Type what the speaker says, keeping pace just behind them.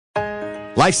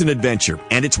Life's an adventure,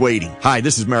 and it's waiting. Hi,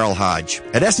 this is Merrill Hodge.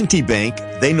 At S&T Bank,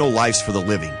 they know life's for the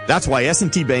living. That's why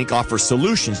S&T Bank offers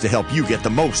solutions to help you get the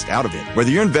most out of it. Whether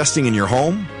you're investing in your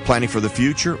home, planning for the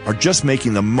future, or just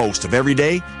making the most of every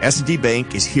day, S&T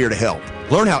Bank is here to help.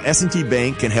 Learn how S&T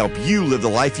Bank can help you live the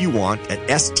life you want at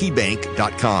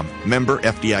stbank.com. Member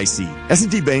FDIC.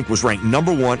 S&T Bank was ranked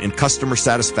 #1 in customer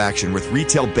satisfaction with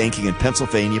retail banking in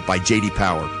Pennsylvania by J.D.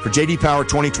 Power. For J.D. Power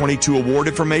 2022 award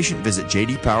information, visit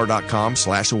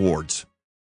jdpower.com/awards.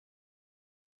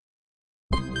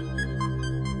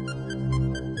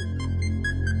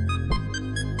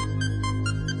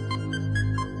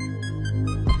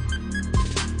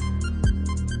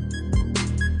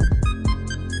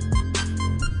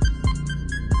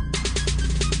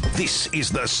 This is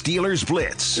the Steelers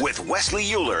Blitz with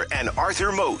Wesley Euler and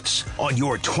Arthur Moats on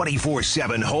your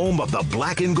 24/7 home of the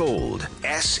black and gold,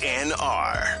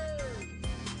 SNR.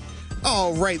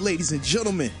 All right, ladies and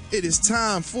gentlemen, it is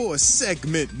time for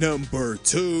segment number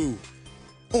 2.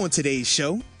 On today's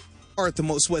show, Arthur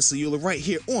Moats, Wesley Euler, right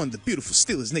here on the beautiful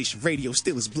Steelers Nation Radio,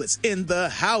 Steelers Blitz in the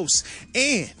house.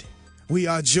 And we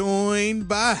are joined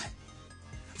by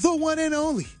the one and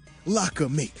only locker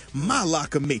mate, my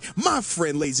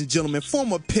friend, ladies and gentlemen,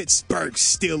 former Pittsburgh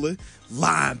Steeler,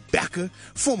 linebacker,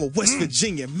 former West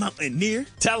Virginia Mountaineer.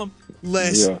 Tell him.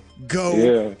 Let's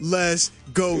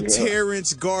go.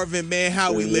 Terrence Garvin, man,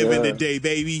 how we living today,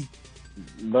 baby?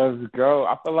 Let's go.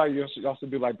 I feel like y'all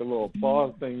should do like the little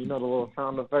applause thing, you know, the little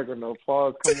sound effect when the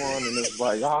applause come on and it's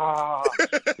like,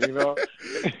 you know.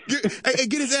 Hey,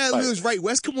 get his ad libs right,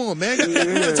 Wes. Come on, man. Talk to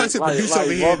the like, producer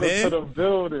over here, welcome man. to the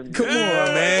building. Come on,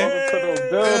 man. Welcome to the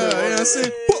building. You know what I'm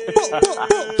saying?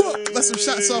 Let some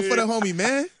shots off for the homie,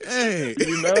 man. Hey.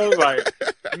 You know, like,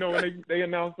 you know, when they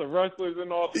announce the wrestlers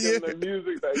and all to give their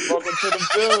music, like, welcome to the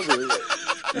building.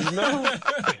 You know?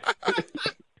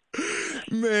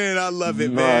 Man, I love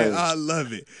it, man. I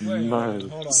love it.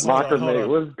 Nice. Locker mate,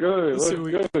 what's good? What's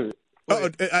good?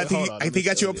 I think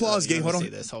got your applause game. Hold on.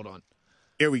 Hold on.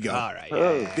 There we go. All right.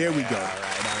 There we go. All right.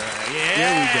 Yeah.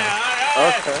 There we go. All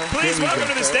right. Okay. Please welcome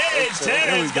to the stage,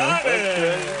 Terrence Garvin.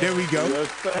 There we go. Yes,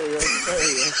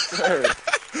 sir.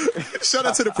 Shout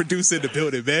out to the producer in the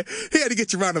building, man. He had to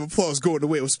get your round of applause going the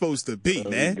way it was supposed to be,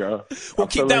 man. We'll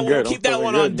keep that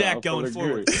one on deck going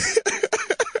forward.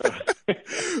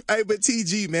 Hey, but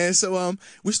TG, man, so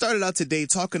we started out today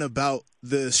talking about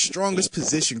the strongest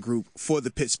position group for the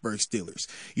Pittsburgh Steelers.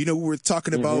 You know, we were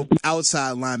talking about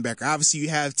outside linebacker. Obviously, you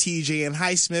have TJ and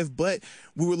Highsmith, but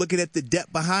we were looking at the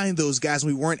depth behind those guys,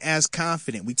 and we weren't as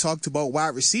confident. We talked about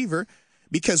wide receiver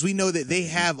because we know that they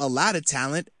have a lot of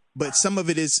talent, but some of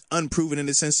it is unproven in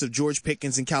the sense of George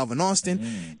Pickens and Calvin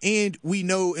Austin. And we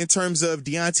know in terms of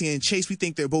Deontay and Chase, we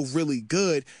think they're both really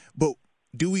good, but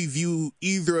do we view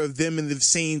either of them in the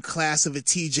same class of a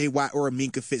TJ Watt or a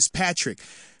Minkah Fitzpatrick?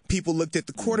 People looked at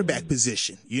the quarterback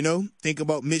position, you know? Think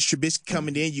about Mitch Trubisky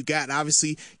coming in. You got,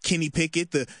 obviously, Kenny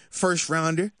Pickett, the first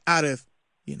rounder out of,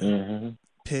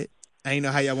 Pitt. I didn't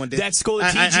know how y'all wanted to. That school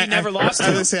that TG never lost to. I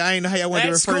was going to say, I didn't know how y'all wanted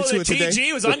to refer to it today. That school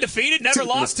that TG was undefeated, never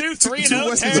lost to,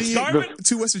 3-0, Terrence Garvin.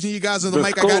 Two West Virginia guys on the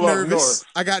mic.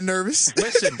 I got nervous.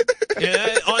 Listen,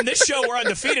 on this show, we're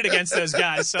undefeated against those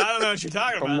guys, so I don't know what you're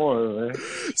talking about. Come on, man.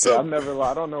 So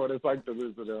I don't know what it's like to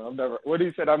lose to them. What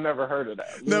he said, I've never heard of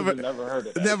that. Never heard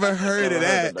of that. Never heard of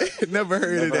that. Never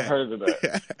heard of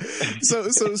that. So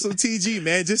TG,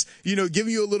 man, just,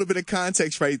 giving you a little bit of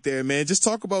context right there, man. Just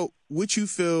talk about what you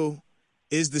feel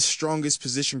is the strongest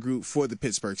position group for the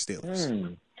Pittsburgh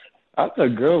Steelers. That's a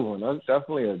good one. That's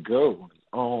definitely a good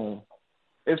one.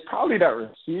 It's probably that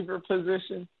receiver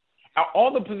position.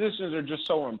 All the positions are just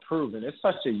so improving. It's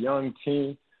such a young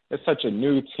team. It's such a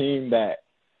new team that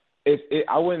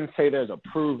I wouldn't say there's a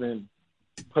proven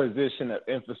position of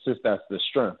emphasis that's the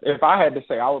strength. If I had to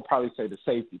say, I would probably say the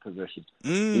safety position.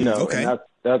 Okay. And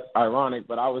that's ironic,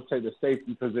 but I would say the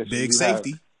safety position. Big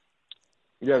safety.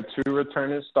 You have 2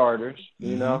 returning starters,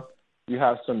 you know. You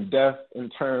have some depth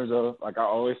in terms of, like I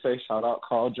always say, shout out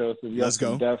Carl Joseph. You have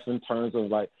some depth in terms of,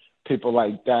 like, people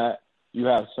like that. You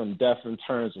have some depth in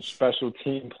terms of special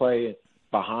team play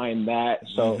behind that.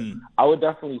 So I would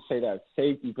definitely say that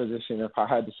safety position, if I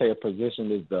had to say a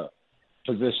position, is the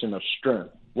position of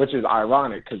strength, which is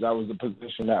ironic because that was the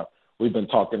position that we've been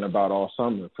talking about all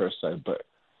summer, per se. But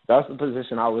that's the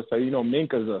position I would say.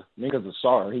 Minkah's a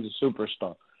star. He's a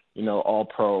superstar.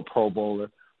 All-pro, Pro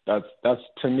Bowler. That's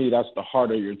to me, that's the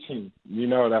heart of your team.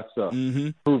 That's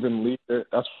a proven leader.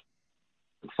 That's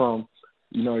from,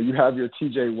 you have your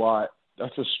TJ Watt.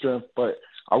 That's a strength, but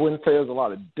I wouldn't say there's a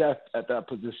lot of depth at that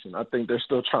position. I think they're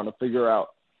still trying to figure out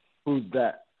who's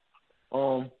that.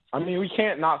 I mean, we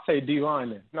can't not say D-line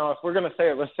then. No, if we're going to say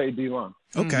it, let's say D-line.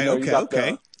 Okay,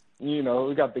 okay.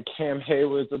 We got the Cam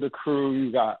Haywards of the crew.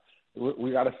 We got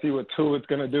to see what Tua's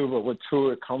going to do, but with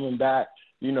Tua coming back,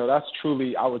 that's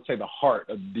truly, I would say, the heart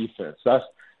of the defense.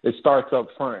 It starts up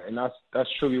front, and that's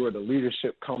truly where the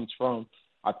leadership comes from.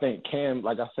 I think Cam,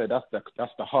 like I said, that's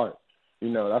the heart.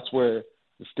 That's where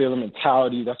the Steeler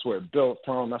mentality, that's where it built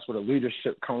from. That's where the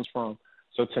leadership comes from.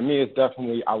 So to me, it's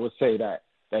definitely, I would say, that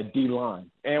D-line.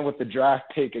 And with the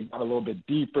draft pick, it got a little bit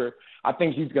deeper. I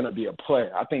think he's going to be a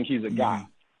player. I think he's a guy,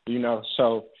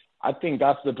 So I think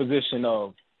that's the position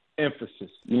of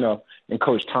emphasis, in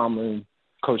Coach Tomlin's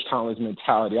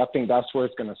mentality. I think that's where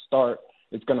it's going to start.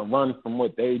 It's going to run from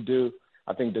what they do.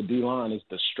 I think the D-line is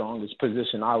the strongest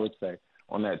position, I would say,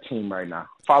 on that team right now,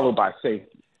 followed by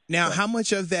safety. Now, how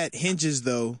much of that hinges,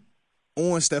 though,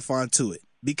 on Stephon Tuitt?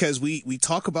 Because we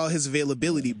talk about his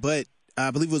availability, but I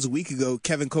believe it was a week ago,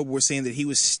 Kevin Colbert was saying that he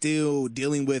was still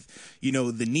dealing with,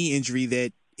 the knee injury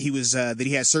that he was that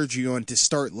he had surgery on to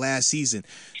start last season.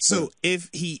 So if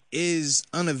he is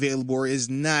unavailable or is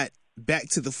not back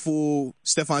to the full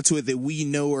Stephon Tuitt that we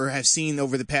know or have seen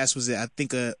over the past, I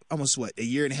think almost a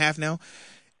year and a half now.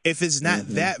 If it's not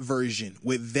that version,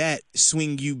 would that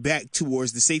swing you back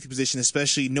towards the safety position,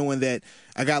 especially knowing that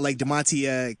a guy like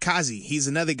Damontae Kazee, he's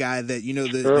another guy that,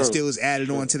 the Steelers added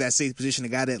on to that safety position, a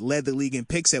guy that led the league in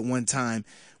picks at one time.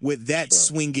 Would that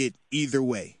swing it either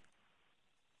way?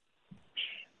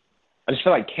 I just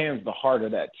feel like Cam's the heart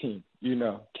of that team.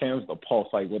 Cam's the pulse.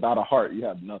 Like, without a heart, you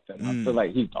have nothing. I feel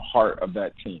like he's the heart of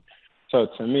that team. So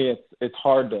to me, it's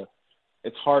hard to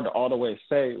all the way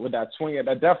say with that swing.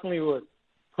 That definitely would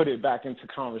put it back into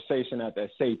conversation at that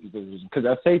safety position, because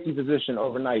that safety position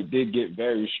overnight did get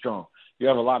very strong. You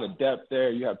have a lot of depth there.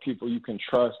 You have people you can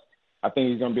trust. I think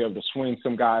he's going to be able to swing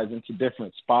some guys into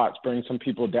different spots, bring some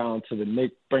people down to a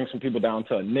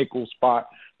nickel spot,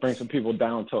 bring some people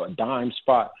down to a dime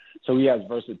spot. So he has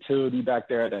versatility back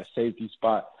there at that safety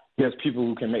spot. He has people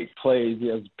who can make plays. He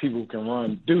has people who can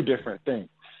run, do different things.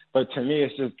 But to me,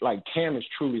 it's just like Cam is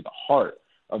truly the heart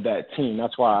of that team.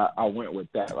 That's why I went with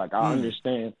that. Like, I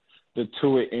understand the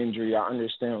Tuitt injury. I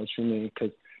understand what you mean,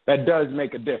 because that does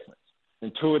make a difference.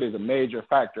 And Tuitt is a major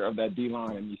factor of that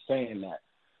D-line and me saying that.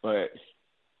 But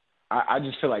I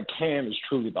just feel like Cam is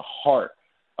truly the heart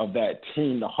of that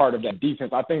team, the heart of that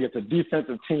defense. I think it's a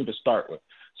defensive team to start with.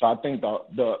 So I think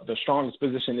the strongest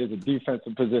position is a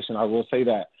defensive position. I will say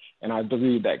that. And I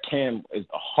believe that Cam is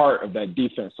the heart of that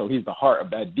defense. So he's the heart of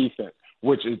that defense,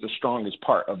 which is the strongest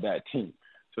part of that team.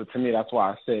 So to me, that's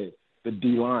why I say the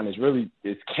D-line is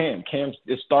Cam.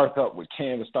 It starts up with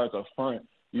Cam. It starts up front.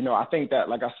 I think that,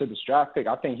 like I said, this draft pick,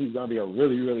 I think he's going to be a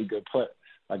really, really good player.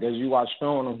 Like, as you watch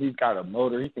film on him, he's got a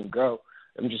motor. He can go.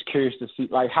 I'm just curious to see,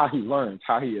 like, how he learns,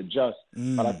 how he adjusts.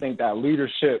 But I think that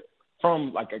leadership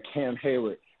from, like, a Cam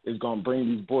Hayward is going to bring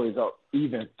these boys up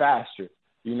even faster,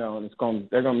 and they're going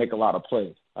to make a lot of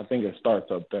plays. I think it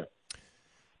starts up there.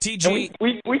 TG,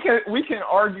 we can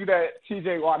argue that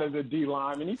T.J. Watt is a D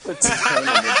lineman. He puts his hand in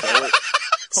the dirt.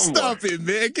 Stop it,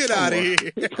 man! Get out of here.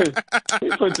 He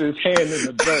puts his hand in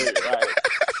the dirt,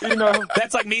 right?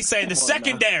 That's like me saying the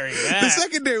secondary. The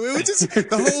secondary.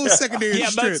 The whole secondary. Yeah,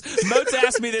 Moats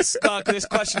asked me this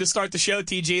question to start the show,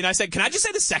 TG, and I said, "Can I just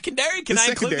say the secondary? Can I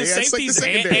include the safeties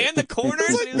and the corners?"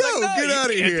 And no, get out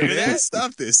of here, man!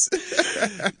 Stop this.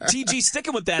 TG,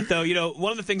 sticking with that though,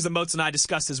 one of the things that Moats and I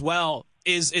discussed as well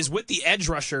is with the edge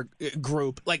rusher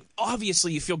group. Like,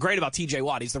 obviously you feel great about TJ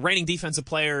Watt. He's the reigning defensive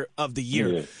player of the year.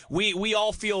 Yeah. We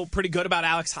all feel pretty good about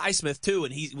Alex Highsmith too,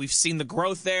 and we've seen the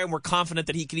growth there, and we're confident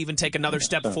that he can even take another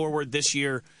step forward this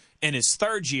year in his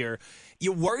third year.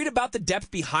 You worried about the depth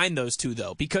behind those two,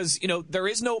 though, because, there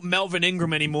is no Melvin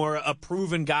Ingram anymore, a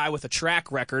proven guy with a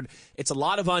track record. It's a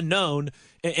lot of unknown,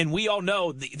 and we all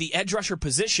know the edge rusher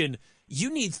position, you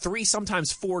need 3,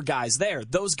 sometimes 4 guys there.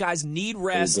 Those guys need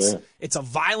rest. It's a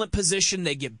violent position.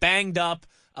 They get banged up.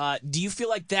 Do you feel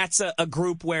like that's a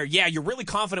group where, you're really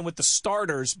confident with the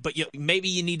starters, but maybe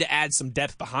you need to add some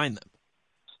depth behind them?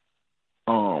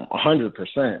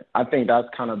 100%. I think that's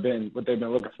kind of been what they've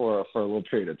been looking for a little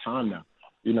period of time now.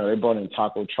 They brought in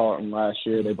Taco Charlton last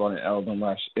year. They brought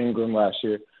in Ingram last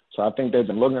year. So I think they've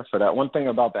been looking for that. One thing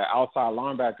about that outside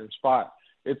linebacker spot,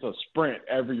 it's a sprint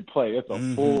every play. It's a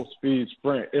full-speed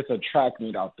sprint. It's a track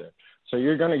meet out there. So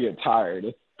you're going to get tired.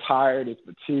 It's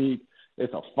fatigued.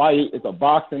 It's a fight. It's a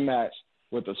boxing match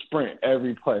with a sprint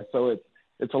every play. So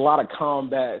it's a lot of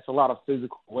combat. It's a lot of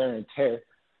physical wear and tear.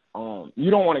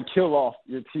 You don't want to kill off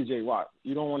your T.J. Watt.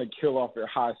 You don't want to kill off your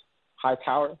Highsmith.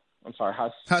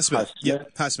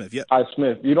 Yep. Highsmith.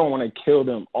 Highsmith. You don't want to kill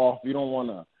them off. You don't want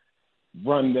to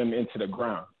run them into the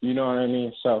ground. You know what I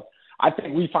mean? So I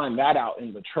think we find that out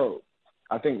in Latrobe.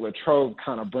 I think Latrobe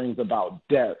kind of brings about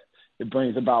depth. It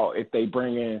brings about, if they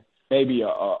bring in maybe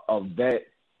a vet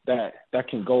that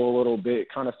can go a little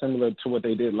bit, kind of similar to what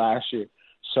they did last year.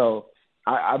 So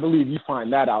I believe you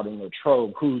find that out in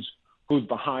Latrobe, who's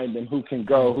behind them, who can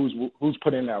go, who's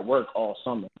put in that work all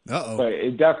summer. Uh-oh. But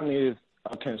it definitely is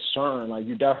a concern. Like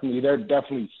they're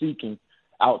definitely seeking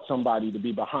out somebody to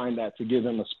be behind that, to give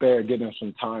them a spare, give them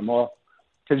some time off.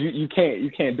 Because you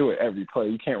can't do it every play.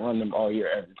 You can't run them all year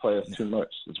every play. It's too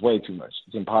much. It's way too much.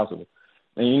 It's impossible.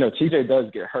 And TJ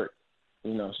does get hurt.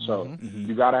 So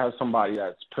you got to have somebody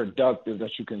that's productive,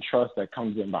 that you can trust, that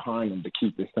comes in behind them to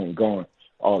keep this thing going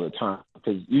all the time.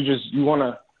 Because you want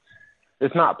to.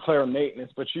 It's not player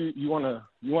maintenance, but you want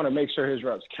to make sure his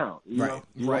reps count. You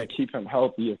want to keep him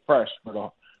healthy and fresh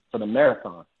for the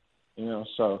marathon.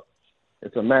 So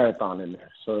it's a marathon in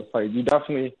there. So it's like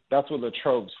that's what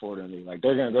Latrobe's for to me. Like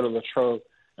they're gonna go to Latrobe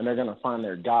and they're gonna find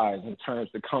their guys in terms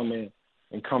to come in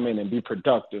and be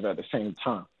productive at the same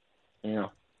time.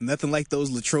 Nothing like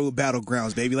those Latrobe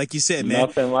battlegrounds, baby. Like you said, man.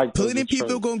 Nothing like plenty of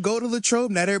people going to go to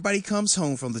Latrobe. Not everybody comes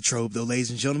home from Latrobe, though,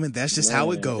 ladies and gentlemen. That's just how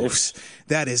it goes.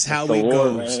 That is how it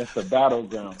goes. Man. It's a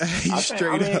battleground.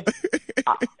 Straight up.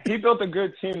 He built a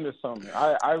good team this summer.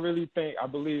 I believe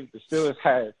the Steelers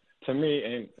had, to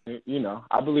me, and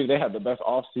I believe they had the best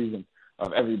offseason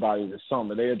of everybody this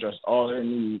summer. They addressed all their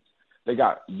needs. They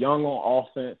got young on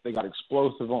offense. They got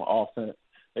explosive on offense.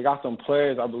 They got some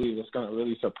players, I believe, that's going to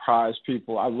really surprise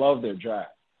people. I love their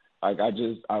draft. I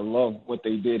love what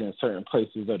they did in certain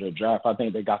places of their draft. I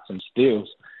think they got some steals.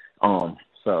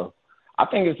 So I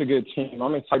think it's a good team.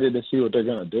 I'm excited to see what they're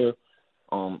going to do.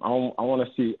 I want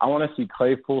to see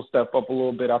Claypool step up a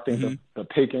little bit. I think the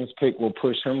Pickens pick will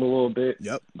push him a little bit.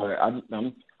 Yep. But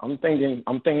I'm thinking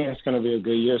it's going to be a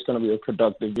good year. It's going to be a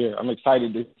productive year. I'm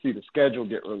excited to see the schedule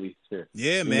get released here.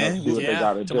 Yeah, man. See what they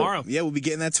got to tomorrow. do. Yeah, we'll be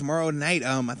getting that tomorrow night.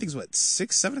 I think it's what,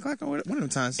 6, 7 o'clock, or one of them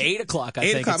times. 8 o'clock. I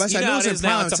 8 think. o'clock. I know it's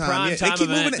prime It's a time. prime time they keep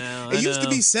event moving now. it. It used to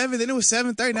be 7, then it was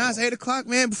 7:30. Now it's 8 o'clock,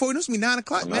 man. Before it used to be 9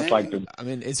 o'clock, man.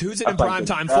 It's who's it in that's like prime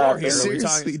the time draft. for here?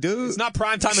 Seriously, dude. It's not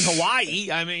prime time in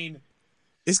Hawaii. I mean,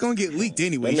 it's gonna get leaked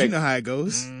anyways. You know how it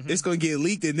goes. It's gonna get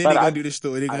leaked, and then But they're gonna do the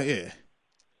story.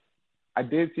 I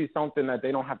did see something that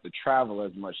they don't have to travel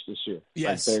as much this year.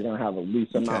 Yes. Like they're going to have a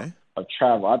least amount of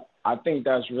travel. I think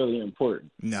that's really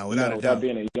important. No, without a doubt.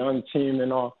 Being a young team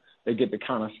and all, they get to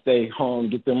kind of stay home,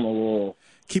 get them a little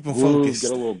keep them groove, focused.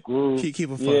 get a little groove. Keep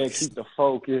them focused. Yeah, keep the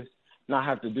focus, not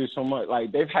have to do so much.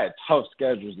 Like, they've had tough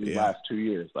schedules these last 2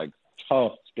 years, like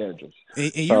tough schedules.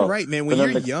 And you're right, man. When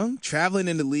you're young, traveling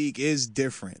in the league is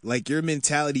different. Like, your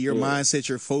mentality, your mindset,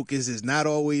 your focus is not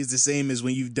always the same as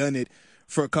when you've done it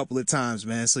for a couple of times,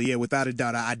 man. So, yeah, without a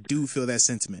doubt, I do feel that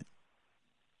sentiment.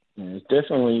 Yeah, it's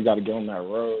different when you got to get on that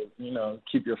road,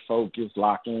 keep your focus,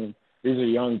 lock in. These are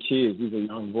young kids. These are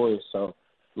young boys. So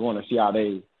we want to see how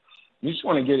you just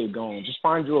want to get it going. Just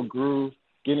find you a groove,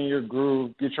 get in your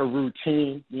groove, get your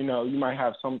routine. You might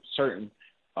have some certain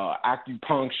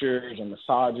acupunctures and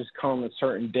massages come on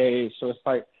certain days. So it's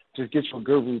like, just get your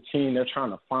good routine. They're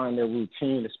trying to find their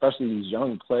routine, especially these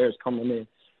young players coming in.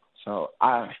 So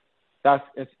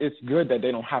it's good that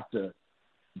they don't have to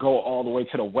go all the way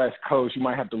to the West Coast. You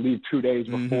might have to leave 2 days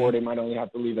before. They might only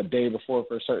have to leave a day before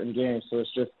for a certain game. So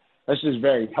that's just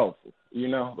very helpful.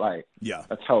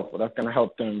 That's helpful. That's going to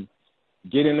help them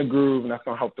get in the groove, and that's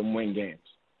going to help them win games.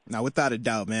 Now, without a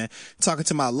doubt, man, talking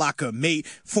to my locker mate,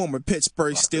 former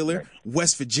Pittsburgh Steeler,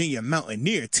 West Virginia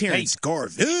Mountaineer, Terrence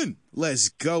Garvin. Let's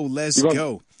go.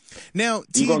 Now,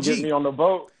 TG. You going to get me on the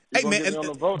boat? Hey, man,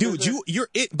 dude, you're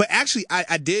it. But actually,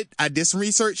 I did some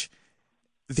research.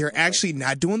 They're actually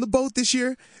not doing the boat this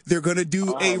year. They're going to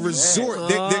do a resort.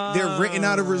 They're renting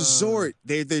out a resort.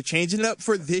 They're changing it up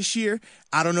for this year.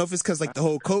 I don't know if it's because like the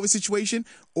whole COVID situation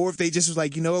or if they just was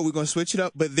like, you know what, we're going to switch it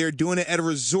up. But they're doing it at a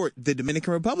resort, the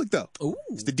Dominican Republic, though. Ooh.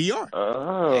 It's the DR.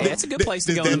 Hey, that's a good place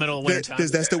to go in the middle of winter time.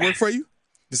 Does that still work for you?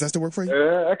 Does that still work for you?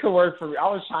 That could work for me. I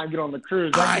was trying to get on the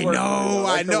cruise. I know.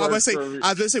 I was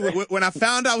going to say, when I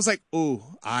found out, I was like, ooh,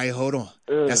 all right, hold on.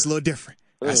 That's a little different.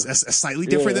 That's slightly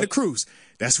different than a cruise.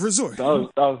 That's a resort.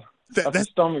 That's a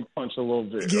stomach punch a little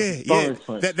bit. Yeah.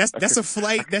 That's a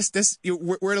flight.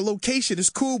 We're at a location. It's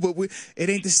cool, but it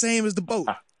ain't the same as the boat.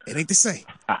 It ain't the same.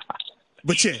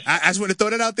 But yeah, I just want to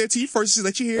throw that out there to you first to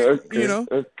let you hear it,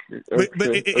 But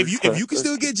if you can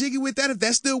still get jiggy with that, if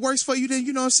that still works for you, then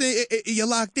you know what I'm saying, you're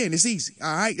locked in. It's easy.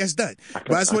 All right, that's done.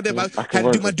 But I just want to had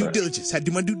to do my due diligence.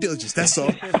 That's all.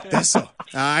 All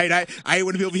right, I ain't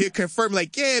want to be over here confirming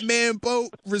like, yeah, man,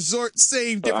 boat, resort,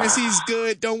 same difference. He's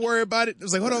good. Don't worry about it. I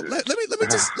was like, hold on, let me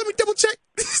double check.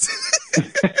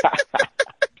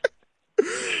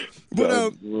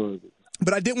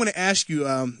 But I did want to ask you,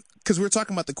 because we were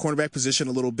talking about the cornerback position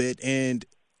a little bit, and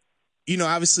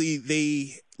obviously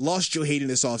they lost Joe Hayden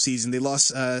this offseason. They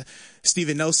lost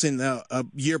Steven Nelson a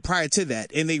year prior to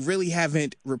that, and they really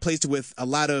haven't replaced it with a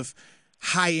lot of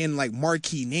high-end, like,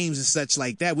 marquee names and such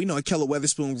like that. We know Ahkello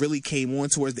Witherspoon really came on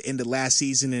towards the end of last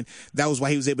season, and that was why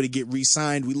he was able to get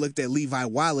re-signed. We looked at Levi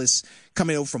Wallace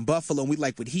coming over from Buffalo, and we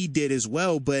like what he did as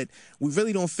well, but we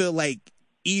really don't feel like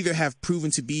either have proven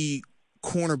to be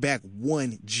cornerback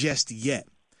one just yet.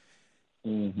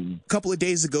 A couple of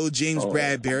days ago, James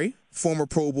Bradbury, former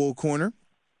Pro Bowl corner,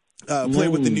 played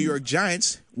with the New York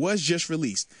Giants, was just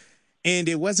released. And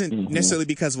it wasn't necessarily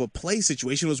because of a play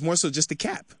situation. It was more so just the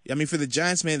cap. I mean, for the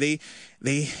Giants, man, they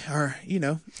are,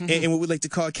 in what we like to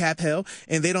call cap hell,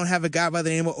 and they don't have a guy by the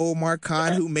name of Omar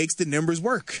Khan who makes the numbers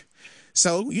work.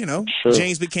 So,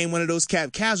 James became one of those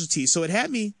cap casualties. So it had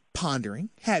me pondering,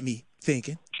 had me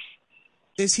thinking,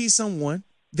 is he someone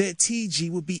that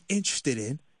TG would be interested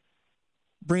in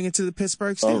bringing to the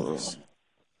Pittsburgh Steelers?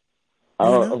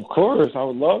 Of course, I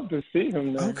would love to see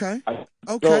him there. Okay. I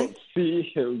don't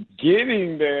see him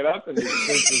getting there. That's an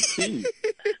expensive piece.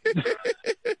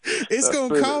 It's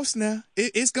going to cost now.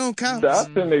 It's going to cost. That's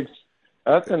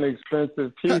an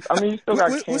expensive piece. I mean, you still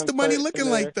got what's the money looking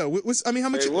like, though? How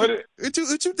much? What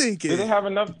you thinking? Do they have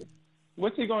enough?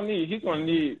 What's he going to need? He's going to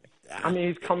need. I mean,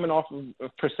 he's coming off of,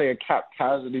 per se, a cap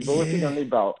casualty, but what's he going to need,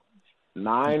 about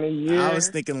 9 a year? I was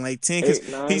thinking like 10,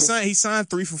 because he signed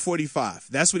 3 for $45.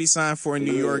 That's what he signed for in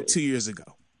New York 2 years ago.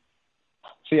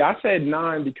 See, I said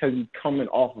 9 because he's coming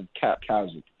off of cap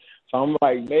casualty. So I'm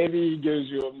like, maybe he gives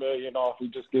you $1 million off. He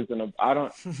just gives him I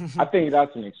think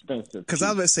that's an expensive. Because I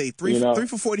was going to say 3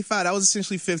 for $45. That was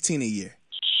essentially $15 a year.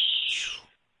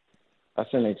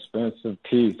 That's an expensive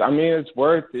piece. I mean, it's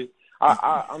worth it.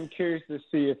 I'm curious to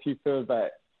see if he feels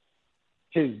that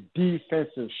his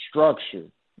defensive structure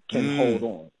can hold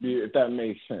on, if that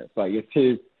makes sense. Like, if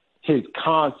his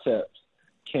concepts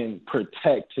can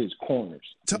protect his corners.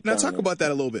 Now talk about that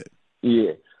a little bit.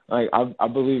 Yeah. Like, I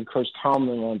believe Coach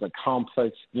Tomlin runs a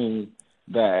complex scheme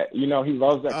that, he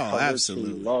loves that cover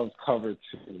absolutely. two. He loves cover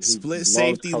two. Split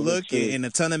safety look and a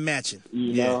ton of matching.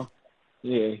 You know?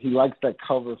 Yeah, he likes that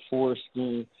cover 4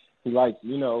 scheme. He likes,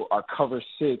 our cover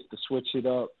 6 to switch it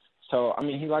up. So, I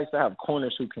mean, he likes to have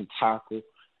corners who can tackle,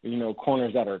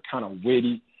 corners that are kind of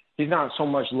witty. He's not so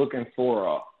much looking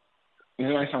for it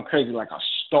might sound crazy, like a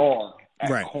star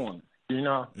at corner, He's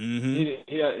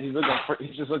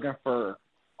just looking for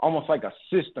almost like a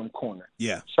system corner.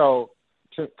 Yeah. So,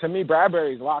 to me,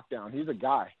 Bradbury's lockdown. He's a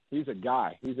guy. I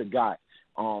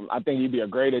think he'd be a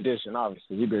great addition,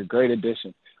 obviously. He'd be a great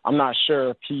addition. I'm not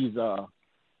sure if he's I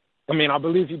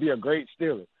believe he'd be a great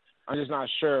Steeler. I'm just not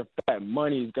sure if that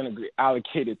money is going to be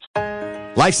allocated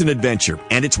to. Life's an adventure,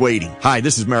 and it's waiting. Hi,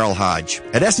 this is Merrill Hodge.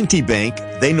 At S&T Bank,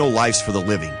 they know life's for the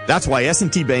living. That's why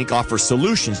S&T Bank offers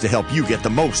solutions to help you get the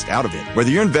most out of it. Whether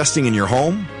you're investing in your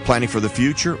home, planning for the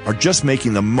future, or just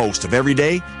making the most of every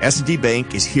day, S&T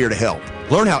Bank is here to help.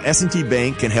 Learn how S&T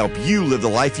Bank can help you live the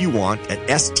life you want at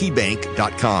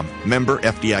stbank.com. Member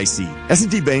FDIC.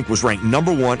 S&T Bank was ranked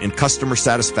 #1 in customer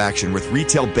satisfaction with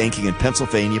retail banking in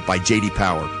Pennsylvania by J.D.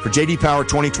 Power. For J.D. Power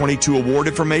 2022 award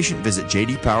information, visit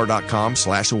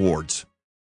jdpower.com/awards.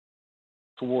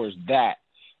 Towards that,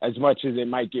 as much as it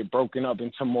might get broken up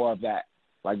into more of that,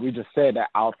 like we just said, that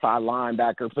outside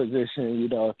linebacker position,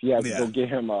 if you have to go get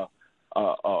him a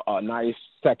nice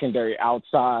secondary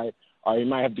outside, or you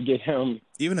might have to get him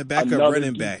even a backup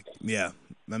running back. Yeah.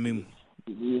 I mean,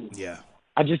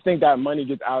 I just think that money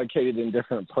gets allocated in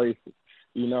different places.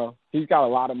 He's got a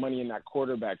lot of money in that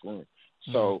quarterback room.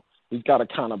 So he's got to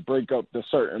kind of break up the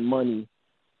certain money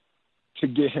to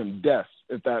get him depth,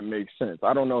 if that makes sense.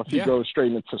 I don't know if he goes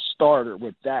straight into starter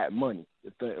with that money.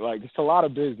 It's a lot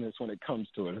of business when it comes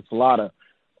to it. It's a lot of,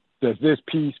 does this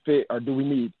piece fit, or do we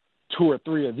need 2 or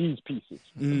 3 of these pieces?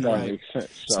 If that makes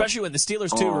sense. So, especially when the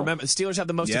Steelers, too, remember, the Steelers have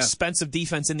the most expensive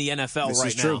defense in the NFL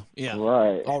this now. True. Yeah.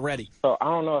 Right. Already. So I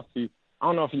don't know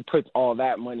if he puts all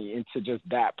that money into just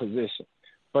that position.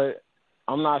 But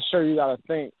I'm not sure. You got to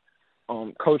think,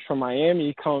 coach from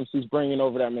Miami comes, he's bringing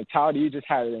over that mentality. He just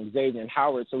had it in Xavier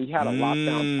Howard, so he had a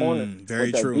lockdown corner with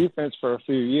that defense for a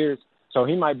few years. So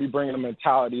he might be bringing a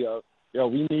mentality of,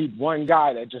 we need one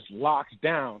guy that just locks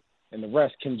down, and the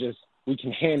rest we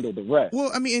can handle the rest.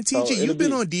 Well, I mean, and TJ, you've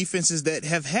been on defenses that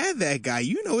have had that guy.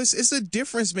 It's a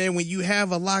difference, man, when you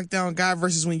have a lockdown guy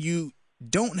versus when you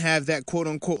don't have that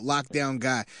quote-unquote lockdown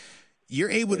guy. You're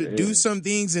able to do some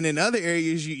things, and in other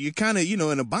areas, you're kind of,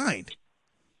 in a bind.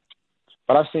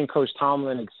 But I've seen Coach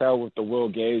Tomlin excel with the Will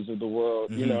Gays of the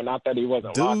world. You know, not that he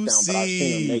wasn't locked down, but I've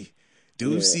seen him make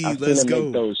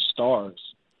make those stars.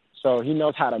 So he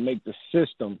knows how to make the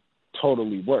system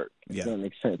totally work. If that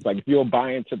makes sense. Like if you'll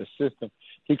buy into the system,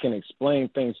 he can explain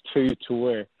things to you to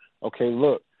where, okay,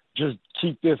 look, just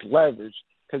keep this leverage,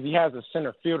 because he has a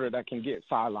center fielder that can get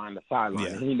sideline to sideline.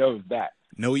 And he knows that.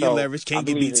 Know your leverage. Can't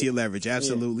get beat to your leverage.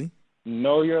 Absolutely. Yeah.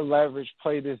 Know your leverage.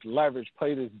 Play this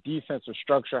defensive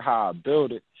structure, how I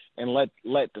build it, and let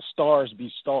the stars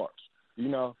be stars. You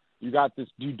know, you got this.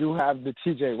 You do have the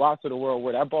T.J. Watts of the world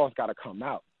where that ball's got to come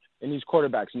out. And these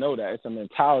quarterbacks know that. It's a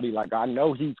mentality like, I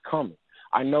know he's coming.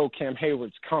 I know Cam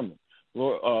Hayward's coming.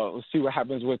 Well, let's see what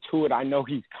happens with Tuitt. I know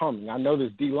he's coming. I know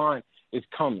this D-line is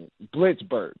coming.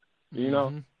 Blitzburg, you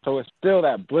know? So it's still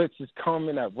that blitz is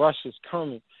coming, that rush is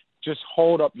coming. Just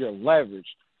hold up your leverage.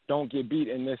 Don't get beat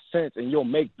in this sense, and you'll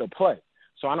make the play.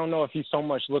 So I don't know if he's so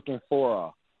much looking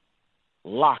for a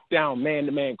lockdown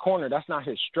man-to-man corner. That's not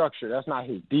his structure. That's not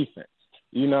his defense,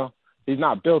 you know? He's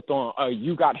not built on,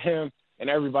 you got him, and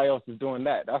everybody else is doing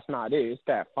that. That's not it. It's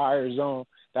that fire zone,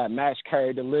 that match,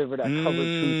 carry, deliver, that cover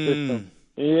two system.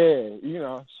 Yeah, you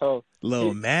know, so.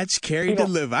 Little match, carry,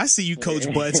 deliver. I see you,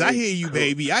 Coach Butts. I hear you,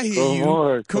 baby. I hear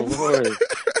you. Come on.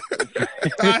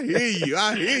 I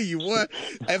hear you, boy.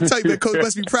 I'm telling you, man, Coach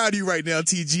must be proud of you right now,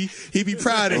 TG. He be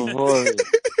proud of you.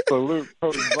 Salute,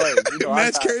 Coach Butts. You know,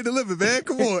 match, carry, deliver, man.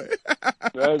 Come on.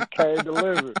 Match, carry,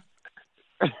 deliver.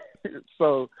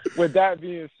 So, with that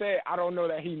being said, I don't know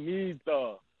that he needs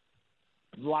the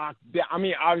lockdown. I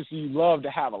mean, obviously, you love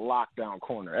to have a lockdown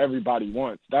corner. Everybody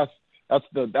wants. That's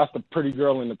the pretty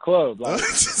girl in the club. Like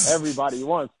everybody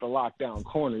wants the lockdown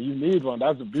corner. You need one.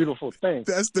 That's a beautiful thing.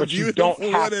 That's the but beautiful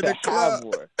you don't have one in to the club.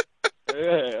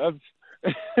 have one.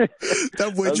 Yeah,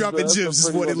 that boy dropping gems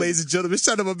this morning, ladies and gentlemen.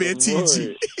 Shout out my man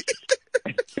TG.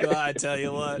 I tell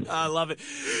you what, I love it.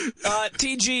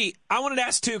 TG, I wanted to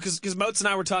ask too, because Moats and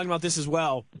I were talking about this as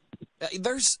well.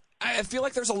 I feel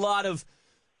like there's a lot of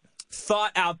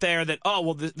thought out there that,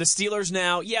 the Steelers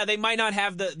now, they might not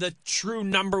have the true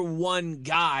number one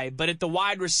guy, but at the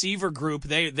wide receiver group,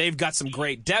 they've got some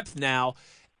great depth now.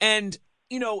 And,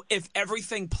 you know, if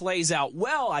everything plays out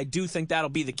well, I do think that'll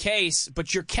be the case,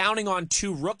 but you're counting on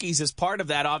two rookies as part of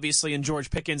that, obviously, in George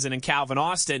Pickens and in Calvin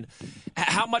Austin.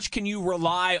 How much can you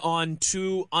rely on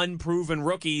two unproven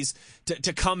rookies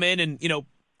to come in and, you know,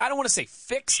 I don't want to say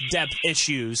fix depth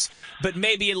issues, but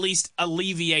maybe at least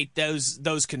alleviate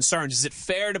those concerns? Is it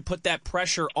fair to put that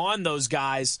pressure on those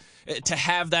guys to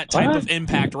have that type of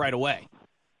impact right away?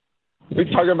 We're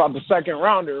talking about the second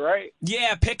rounder, right?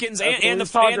 Yeah, Pickens and the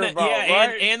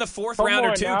fourth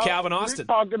rounder too, now. Calvin Austin.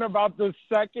 We're talking about the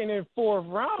second and fourth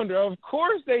rounder. Of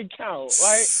course they count.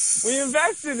 Like, we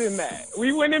invested in that.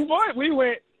 We went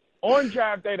on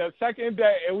draft day, the second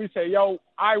day, and we say, "Yo,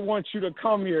 I want you to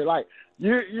come here." Like,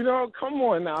 you know, come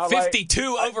on now.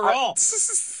 52 overall.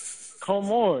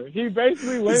 Come on. He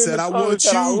basically went said, I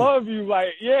love you. Like,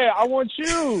 yeah, I want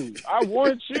you. I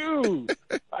want you.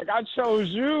 Like, I chose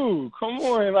you. Come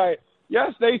on. Like,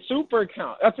 yes, they super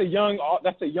count. That's a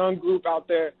young group out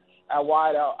there at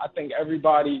wide out. I think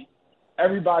everybody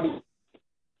has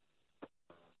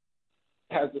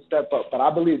to step up. But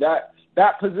I believe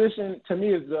that position to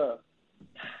me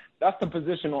that's the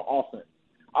position on offense.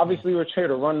 Obviously, we're here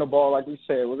to run the ball, like we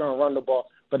said. We're going to run the ball,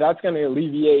 but that's going to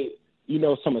alleviate, you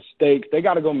know, some mistakes. They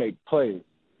got to go make plays.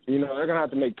 You know, they're going to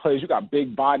have to make plays. You got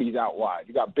big bodies out wide.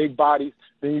 You got big bodies.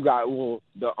 Then you got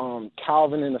the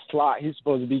Calvin in the slot. He's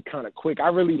supposed to be kind of quick. I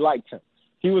really liked him.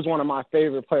 He was one of my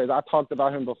favorite players. I talked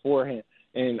about him beforehand,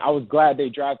 and I was glad they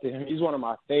drafted him. He's one of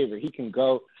my favorite. He can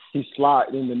go. He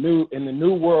slot in the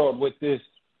new world with this.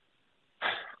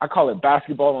 I call it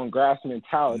basketball on grass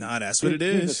mentality. Nah, that's what it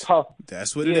is.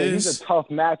 That's what it is. He's a tough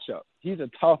matchup.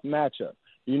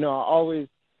 You know, I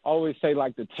always say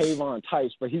like the Tavon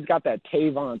types, but he's got that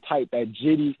Tavon type, that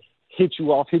jitty, hit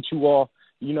you off,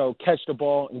 you know, catch the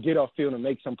ball and get off field and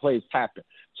make some plays happen.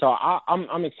 So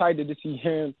I'm excited to see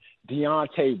him,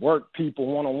 Deontay work people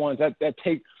one-on-ones. That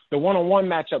take the one-on-one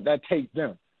matchup, that takes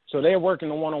them. So they're working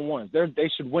the one-on-ones.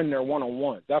 They should win their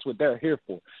one-on-ones. That's what they're here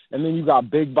for. And then you got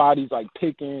big bodies like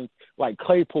Pickens, like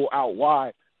Claypool out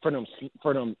wide for them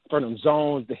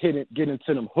zones to get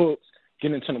into them hooks,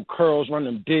 get into them curls, run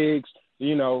them digs,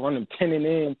 you know, run them 10 and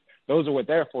in. Those are what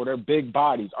they're for. They're big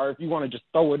bodies. Or if you want to just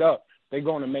throw it up, they're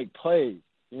going to make plays,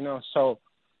 you know. So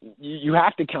you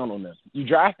have to count on them. You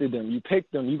drafted them. You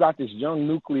picked them. You got this young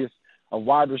nucleus of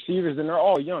wide receivers, and they're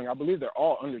all young. I believe they're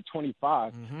all under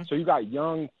 25. Mm-hmm. So you got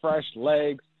young, fresh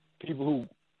legs, people who,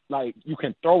 like, you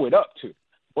can throw it up to.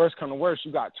 Worst come to worst,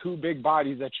 you got two big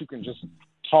bodies that you can just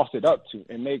toss it up to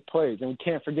and make plays. And we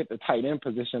can't forget the tight end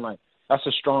position. Like, that's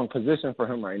a strong position for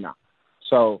him right now.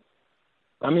 So,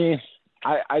 I mean,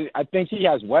 I think he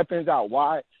has weapons out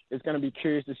wide. It's going to be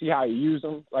curious to see how he uses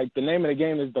them. Like, the name of the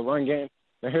game is the run game.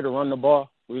 They're here to run the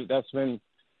ball. That's been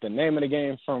the name of the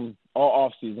game from all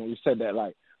offseason. We said that,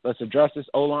 like, let's address this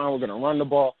O-line. We're going to run the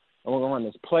ball, and we're going to run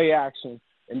this play action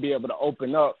and be able to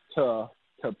open up to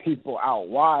people out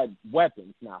wide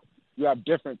weapons. Now, you have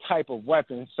different type of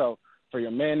weapons. So for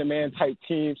your man-to-man type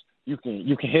teams, you can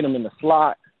hit them in the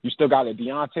slot. You still got a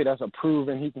Deontay that's a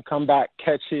proven. He can come back,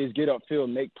 catch his, get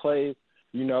upfield, make plays.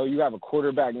 You know, you have a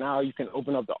quarterback now. You can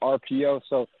open up the RPO.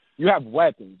 So you have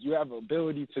weapons. You have the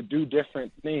ability to do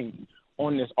different things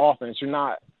on this offense. You're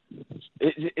not –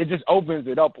 it just opens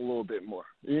it up a little bit more.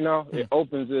 You know, it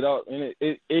opens it up. And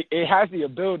it has the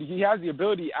ability – he has the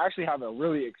ability to actually have a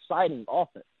really exciting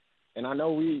offense. And I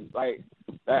know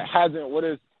that hasn't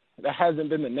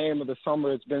been the name of the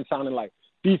summer. It's been sounding like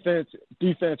defense,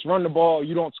 run the ball,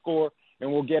 you don't score,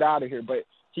 and we'll get out of here. But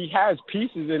he has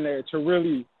pieces in there to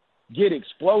really get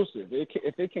explosive.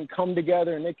 If it can come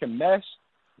together and it can mesh,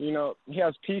 you know, he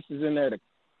has pieces in there to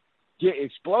get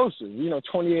explosive. You know,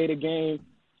 28 a game,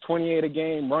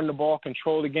 run the ball,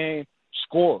 control the game,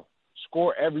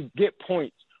 get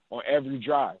points on every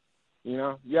drive. You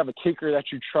know, you have a kicker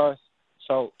that you trust.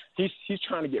 So he's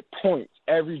trying to get points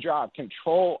every drive.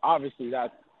 Control, obviously,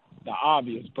 that's the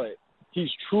obvious, but he's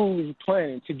truly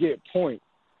planning to get points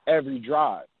every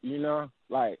drive. You know,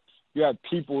 like you have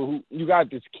people who you got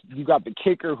the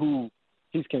kicker who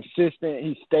he's consistent,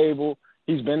 he's stable,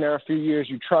 he's been there a few years.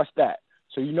 You trust that,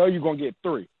 so you know you're gonna get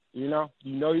 3. You know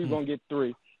you're gonna get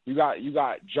 3. You got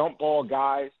jump ball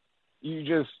guys.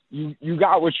 You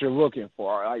got what you're looking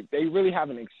for. Like, they really have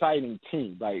an exciting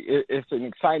team. Like, it's an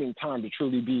exciting time to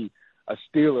truly be a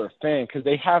Steeler fan because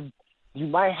you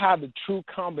might have the true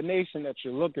combination that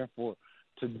you're looking for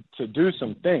to do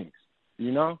some things.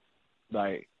 You know,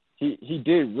 like he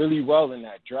did really well in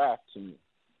that draft to me.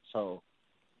 So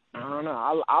I don't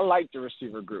know. I like the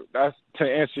receiver group. That's to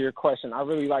answer your question. I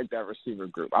really like that receiver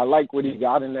group. I like what he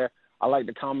got in there. I like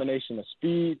the combination of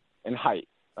speed and height.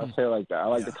 I'll say it like that. I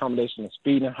like the combination of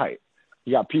speed and height.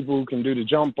 You got people who can do the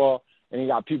jump ball, and you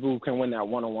got people who can win that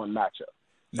one-on-one matchup.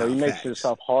 So he makes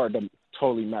himself hard to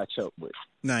totally match up with.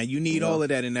 Nah, you need all of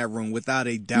that in that room, without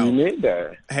a doubt. You need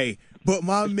that. Hey, but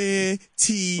my man,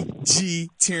 T.G.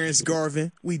 Terrence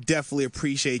Garvin, we definitely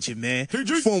appreciate you, man.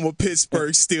 Former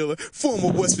Pittsburgh Steeler,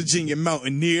 former West Virginia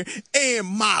Mountaineer, and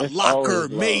my locker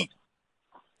mate.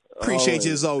 Appreciate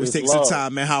you as always. Take some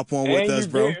time, man. Hop on with us,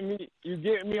 bro. You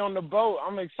getting me on the boat.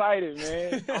 I'm excited,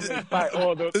 man. I'm excited.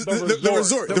 Oh, the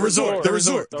resort.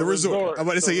 I'm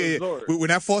about to say, yeah. We're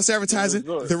not false advertising.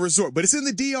 The resort. But it's in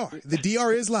the DR. The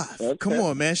DR is live. Okay. Come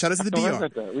on, man. Shout out to the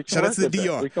DR. Shout out to the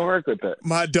DR. We can work with that.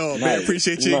 My dog, man.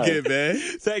 Appreciate you again, man.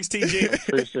 Thanks, TG.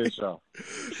 Appreciate y'all.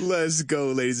 Let's go,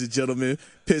 ladies and gentlemen.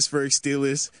 Pittsburgh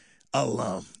Steelers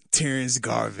alum, Terrence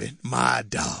Garvin, my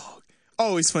dog.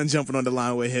 Always fun jumping on the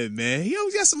line with him, man. He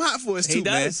always got some hot for us, too,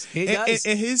 man. He does.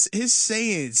 And his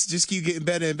sayings just keep getting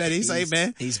better and better. He's like,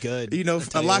 man. He's good. You know, a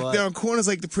lockdown corner's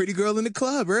like the pretty girl in the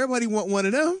club. Everybody want one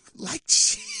of them. Like,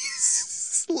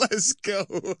 jeez. Let's go.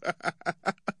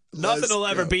 Nothing will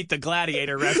ever beat the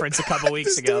Gladiator reference a couple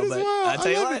weeks ago, but I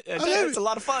tell you what, it's a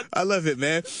lot of fun. I love it,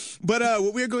 man. But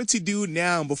what we're going to do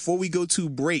now, before we go to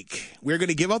break, we're going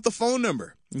to give out the phone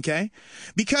number, okay?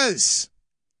 Because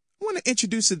I want to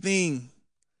introduce a thing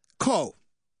called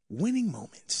winning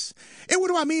moments. And what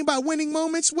do I mean by winning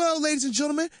moments? Well, ladies and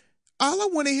gentlemen, all I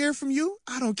want to hear from you,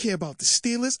 I don't care about the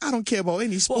Steelers. I don't care about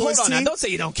any sports hold on team. Now, don't say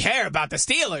you don't care about the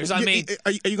Steelers. I mean,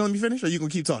 are you going to be finished or are you going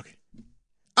to keep talking?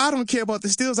 I don't care about the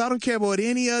Steelers. I don't care about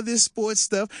any other sports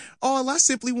stuff. All I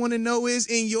simply want to know is,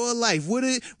 in your life, what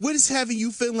is having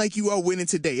you feeling like you are winning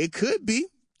today? It could be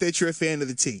that you're a fan of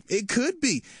the team. It could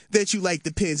be that you like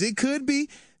the Pens. It could be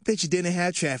that you didn't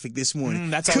have traffic this morning.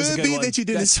 That's always a good one. Could be that you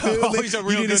didn't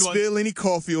spill any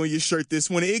coffee on your shirt this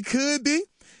morning. It could be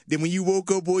that when you woke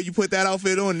up, boy, you put that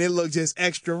outfit on and it looked just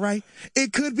extra right.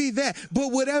 It could be that.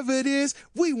 But whatever it is,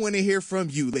 we want to hear from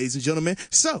you, ladies and gentlemen.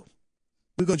 So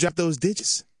we're going to drop those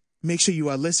digits. Make sure you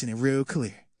are listening real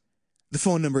clear. The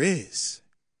phone number is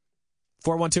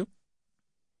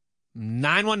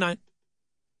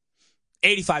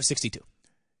 412-919-8562.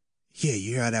 Yeah,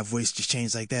 you hear how that voice just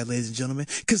changed like that, ladies and gentlemen?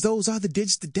 Because those are the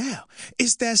digits to dial.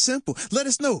 It's that simple. Let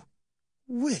us know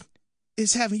what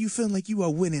is having you feeling like you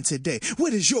are winning today.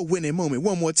 What is your winning moment?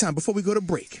 One more time before we go to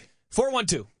break.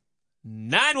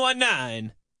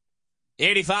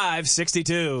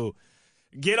 412-919-8562.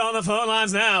 Get on the phone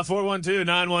lines now,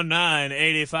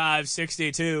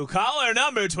 412-919-8562. Caller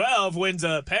number 12 wins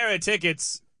a pair of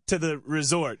tickets to the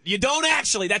resort. You don't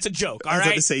actually. That's a joke, all right? I was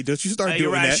about to say, don't you start doing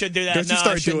you're right, that. I should do that. Don't no, you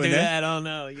start I shouldn't doing do that. Oh,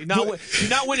 no. You're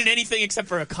not winning anything except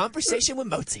for a conversation with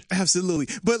Motzi. Absolutely.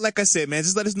 But like I said, man,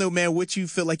 just let us know, man, what you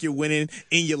feel like you're winning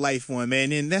in your life on,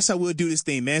 man. And that's how we'll do this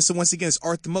thing, man. So once again, it's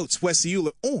Arthur Moats, Wesley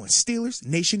Euler on Steelers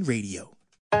Nation Radio.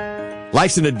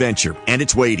 Life's an adventure, and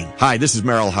it's waiting. Hi, this is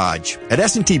Merrill Hodge. At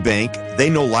S&T Bank, they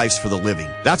know life's for the living.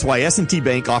 That's why S&T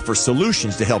Bank offers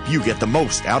solutions to help you get the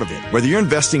most out of it. Whether you're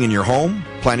investing in your home,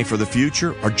 planning for the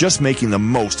future, or just making the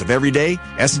most of every day,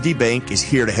 S&T Bank is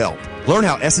here to help. Learn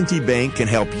how S&T Bank can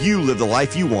help you live the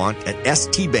life you want at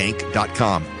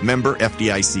stbank.com. Member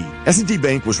FDIC. S&T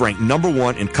Bank was ranked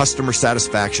 #1 in customer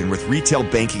satisfaction with retail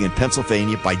banking in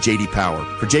Pennsylvania by J.D. Power.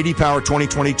 For J.D. Power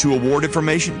 2022 award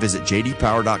information, visit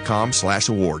jdpower.com/awards.